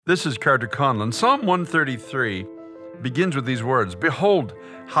This is Carter Conlon. Psalm 133 begins with these words, "Behold,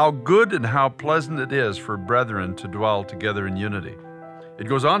 how good and how pleasant it is for brethren to dwell together in unity." It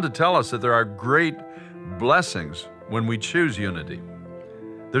goes on to tell us that there are great blessings when we choose unity.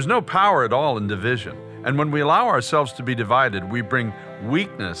 There's no power at all in division, and when we allow ourselves to be divided, we bring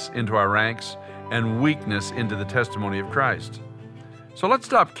weakness into our ranks and weakness into the testimony of Christ. So let's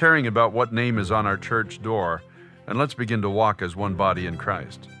stop caring about what name is on our church door, and let's begin to walk as one body in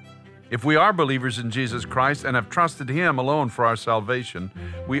Christ. If we are believers in Jesus Christ and have trusted Him alone for our salvation,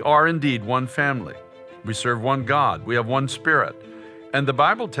 we are indeed one family. We serve one God. We have one Spirit. And the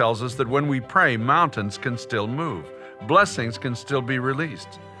Bible tells us that when we pray, mountains can still move. Blessings can still be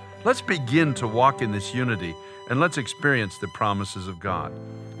released. Let's begin to walk in this unity and let's experience the promises of God.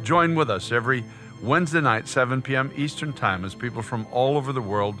 Join with us every Wednesday night, 7 p.m. Eastern Time, as people from all over the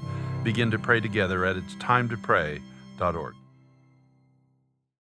world begin to pray together at itstimetopray.org.